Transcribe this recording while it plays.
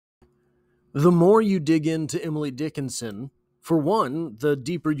The more you dig into Emily Dickinson, for one, the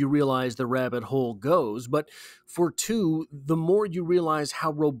deeper you realize the rabbit hole goes, but for two, the more you realize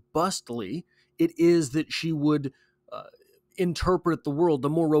how robustly it is that she would uh, interpret the world, the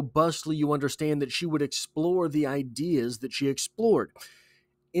more robustly you understand that she would explore the ideas that she explored.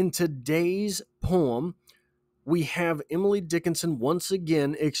 In today's poem, we have Emily Dickinson once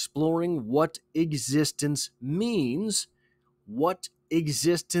again exploring what existence means, what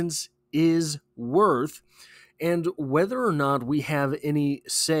existence is worth, and whether or not we have any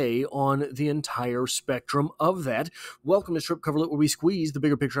say on the entire spectrum of that. Welcome to Strip Coverlet, where we squeeze the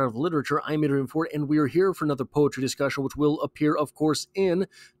bigger picture out of literature. I'm Adrian Ford, and we are here for another poetry discussion, which will appear, of course, in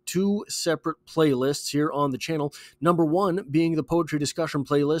two separate playlists here on the channel. Number one being the poetry discussion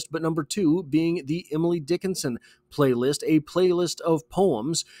playlist, but number two being the Emily Dickinson playlist, a playlist of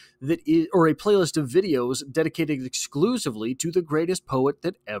poems that is, or a playlist of videos dedicated exclusively to the greatest poet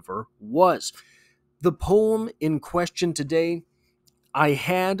that ever was. The poem in question today, I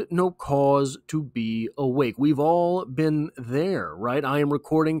had no cause to be awake. We've all been there, right? I am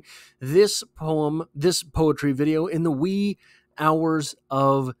recording this poem, this poetry video in the wee hours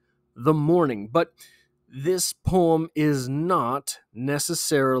of the morning. But this poem is not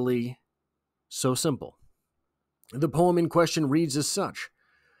necessarily so simple. The poem in question reads as such: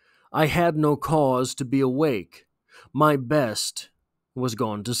 I had no cause to be awake. My best was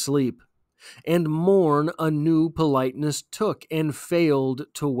gone to sleep. And morn a new politeness took, and failed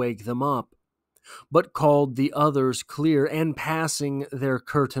to wake them up, but called the others clear, and passing their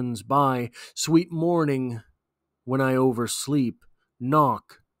curtains by, sweet morning, when I oversleep,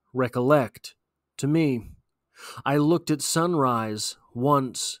 knock, recollect, to me. I looked at sunrise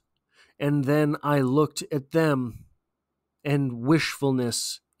once, and then I looked at them, and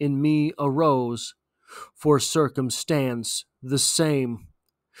wishfulness in me arose, for circumstance the same.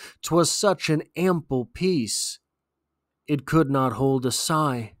 'Twas such an ample peace, it could not hold a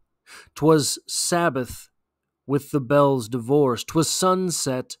sigh. 'Twas Sabbath with the bells divorced. 'Twas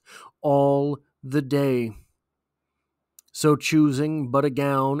sunset all the day. So choosing but a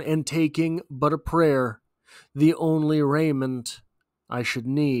gown, and taking but a prayer, the only raiment I should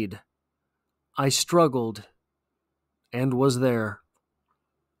need, I struggled and was there.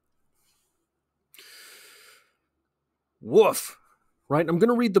 Woof! Right? I'm going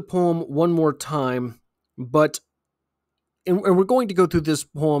to read the poem one more time, but and we're going to go through this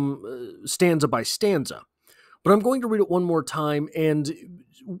poem stanza by stanza, but I'm going to read it one more time. And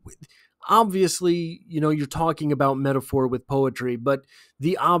obviously, you're talking about metaphor with poetry, but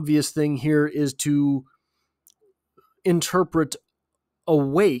the obvious thing here is to interpret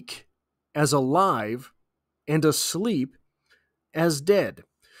awake as alive and asleep as dead.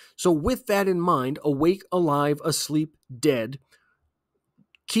 So with that in mind, awake, alive, asleep, dead,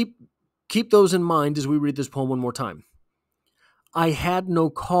 keep those in mind as we read this poem one more time. I had no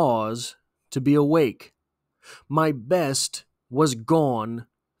cause to be awake. My best was gone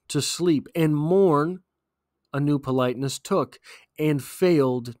to sleep, and morn a new politeness took, and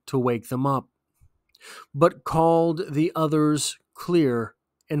failed to wake them up, but called the others clear,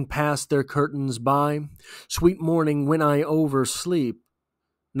 and passed their curtains by. Sweet morning, when I oversleep,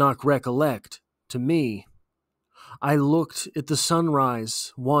 knock, recollect, to me. I looked at the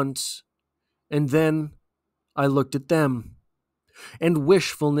sunrise once, and then I looked at them, and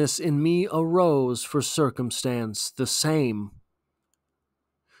wishfulness in me arose, for circumstance the same.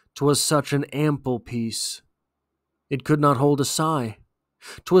 'Twas such an ample peace, it could not hold a sigh.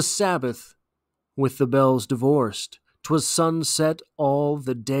 'Twas Sabbath with the bells divorced. 'Twas sunset all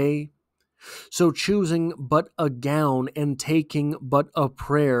the day. So choosing but a gown, and taking but a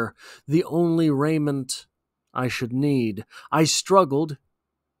prayer, the only raiment I should need, I struggled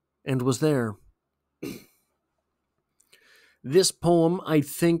and was there. This poem, I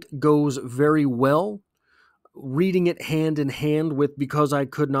think, goes very well, reading it hand in hand with Because I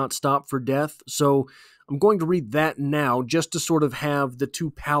Could Not Stop for Death. So I'm going to read that now, just to sort of have the two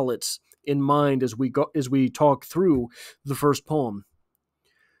palettes in mind as we talk through the first poem.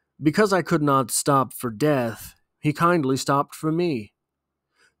 Because I could not stop for death, he kindly stopped for me.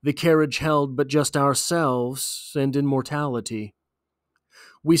 The carriage held but just ourselves and immortality.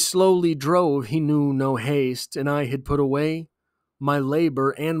 We slowly drove, he knew no haste, and I had put away my labor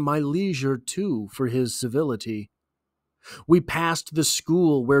and my leisure too for his civility. We passed the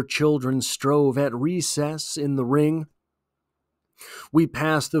school where children strove at recess in the ring. We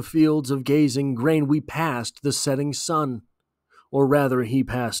passed the fields of gazing grain. We passed the setting sun, or rather he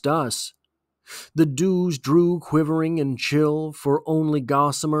passed us. The dews drew quivering and chill, for only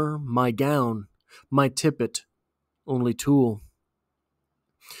gossamer my gown, my tippet only tulle.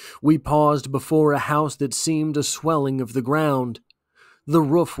 We paused before a house that seemed a swelling of the ground. The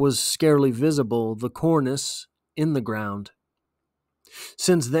roof was scarcely visible, the cornice in the ground.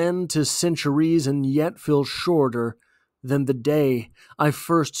 Since then, 'tis centuries, and yet feel shorter than the day I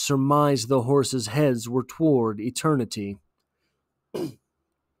first surmised the horses' heads were toward eternity.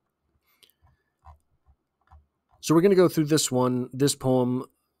 So we're going to go through this poem,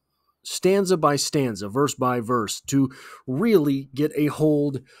 stanza by stanza, verse by verse, to really get a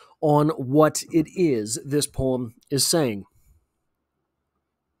hold on what it is this poem is saying.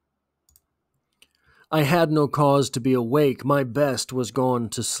 I had no cause to be awake, my best was gone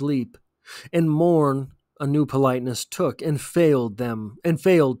to sleep, and morn a new politeness took, and failed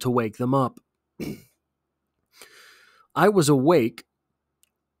to wake them up. I was awake,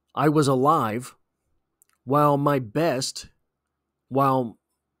 I was alive, while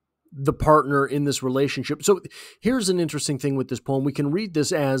the partner in this relationship. So here's an interesting thing with this poem. We can read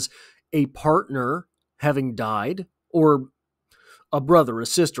this as a partner having died, or a brother, a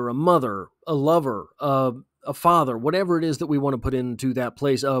sister, a mother, a lover, a father, whatever it is that we want to put into that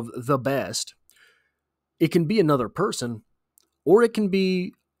place of the best. It can be another person, or it can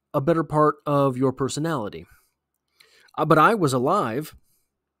be a better part of your personality. But I was alive,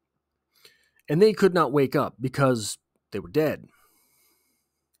 and they could not wake up because they were dead.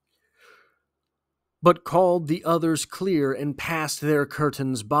 But called the others clear and passed their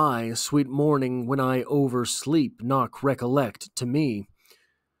curtains by, sweet morning when I oversleep, knock recollect to me.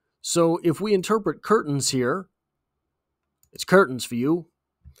 So if we interpret curtains here, it's curtains for you.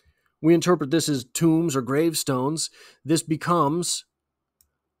 We interpret this as tombs or gravestones. This becomes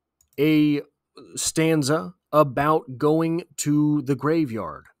a stanza about going to the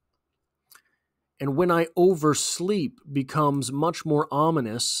graveyard. And when I oversleep becomes much more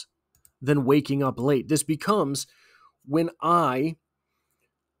ominous than waking up late. This becomes when I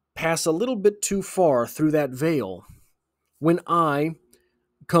pass a little bit too far through that veil, when I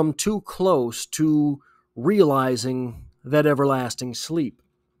come too close to realizing that everlasting sleep.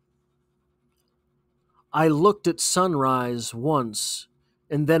 I looked at sunrise once,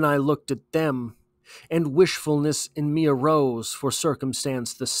 and then I looked at them, and wishfulness in me arose for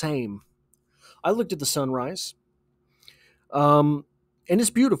circumstance the same. I looked at the sunrise, and it's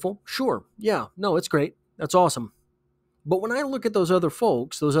beautiful, sure, yeah, no, it's great, that's awesome. But when I look at those other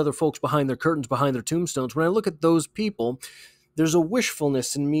folks behind their curtains, behind their tombstones, when I look at those people, there's a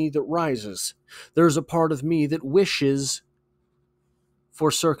wishfulness in me that rises. There's a part of me that wishes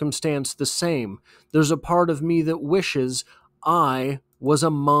for circumstance the same. There's a part of me that wishes I was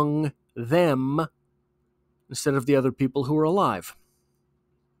among them instead of the other people who are alive.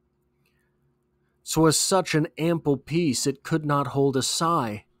 "'Twas such an ample peace it could not hold a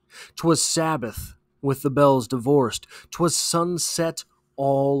sigh. 'Twas Sabbath with the bells divorced. 'Twas sunset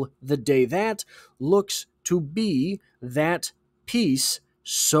all the day." That looks to be that peace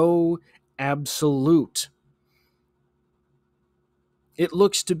so absolute. It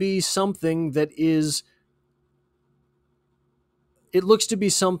looks to be something that is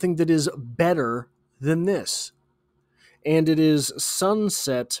better than this. And it is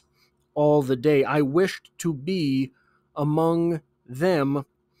sunset all the day. I wished to be among them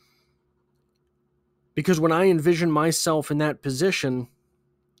because when I envision myself in that position,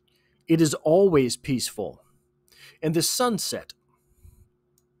 it is always peaceful. And the sunset,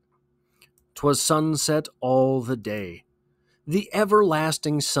 'twas sunset all the day, the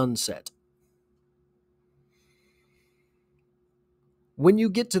everlasting sunset. When you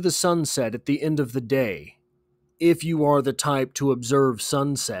get to the sunset at the end of the day, if you are the type to observe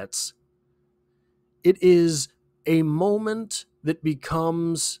sunsets, it is a moment that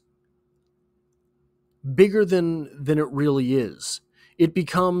becomes bigger than it really is. It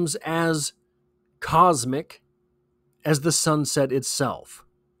becomes as cosmic as the sunset itself.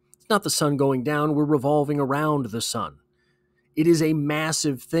 It's not the sun going down, we're revolving around the sun. It is a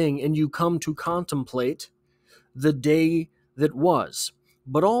massive thing, and you come to contemplate the day that was.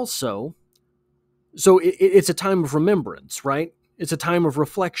 But also, so it's a time of remembrance, right? It's a time of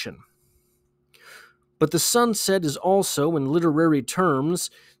reflection. But the sunset is also, in literary terms,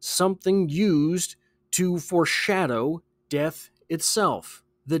 something used to foreshadow death itself.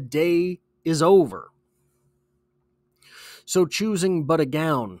 The day is over. So choosing but a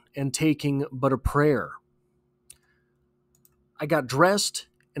gown and taking but a prayer, I got dressed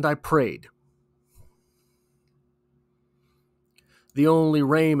and I prayed. The only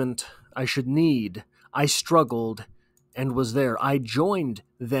raiment I should need, I struggled and was there. I joined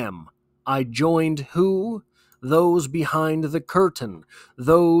them. I joined who? Those behind the curtain,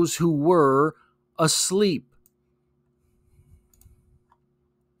 those who were asleep.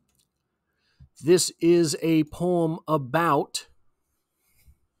 This is a poem about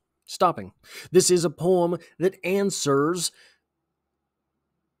stopping. This is a poem that answers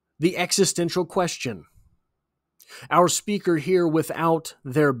the existential question. Our speaker here, without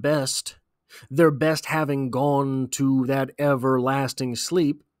their best having gone to that everlasting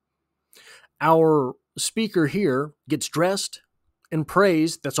sleep, our speaker here gets dressed and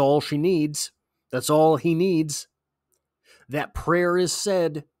prays. That's all she needs. That's all he needs. That prayer is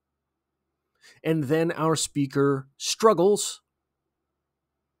said. And then our speaker struggles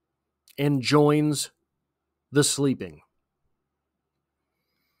and joins the sleeping.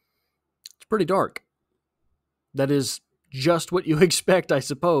 It's pretty dark. That is just what you expect, I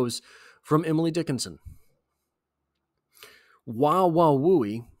suppose, from Emily Dickinson. Wow, wow,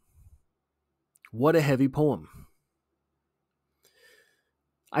 wooey. What a heavy poem.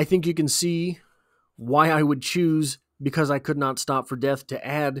 I think you can see why I would choose Because I Could Not Stop for Death to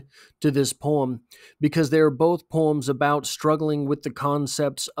add to this poem, because they are both poems about struggling with the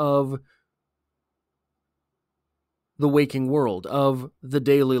concepts of the waking world, of the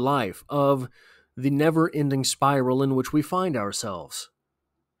daily life, of the never-ending spiral in which we find ourselves.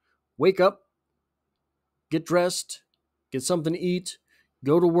 Wake up, get dressed, get something to eat,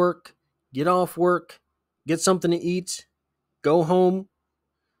 go to work, get off work, get something to eat, go home,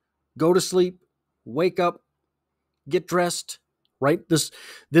 go to sleep, wake up, get dressed, right? This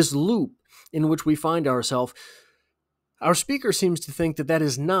loop in which we find ourselves. Our speaker seems to think that that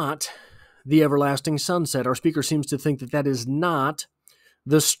is not the everlasting sunset. Our speaker seems to think that that is not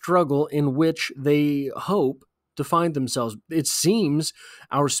the struggle in which they hope to find themselves. It seems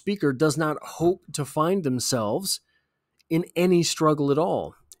our speaker does not hope to find themselves in any struggle at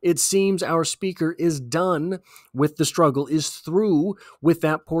all. It seems our speaker is done with the struggle, is through with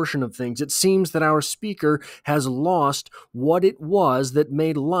that portion of things. It seems that our speaker has lost what it was that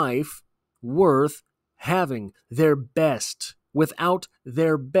made life worth having. Their best. Without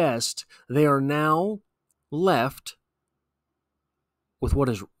their best, they are now left with what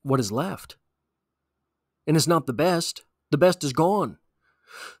is left. And it's not the best. The best is gone.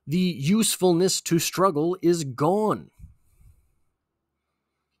 The usefulness to struggle is gone.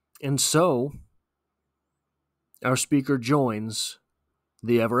 And so, our speaker joins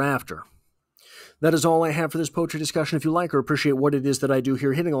the ever after. That is all I have for this poetry discussion. If you like or appreciate what it is that I do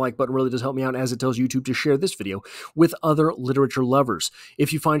here, hitting a like button really does help me out, as it tells YouTube to share this video with other literature lovers.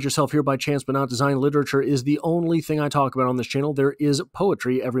 If you find yourself here by chance but not design, literature is the only thing I talk about on this channel. There is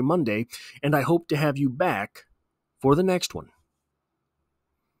poetry every Monday, and I hope to have you back for the next one.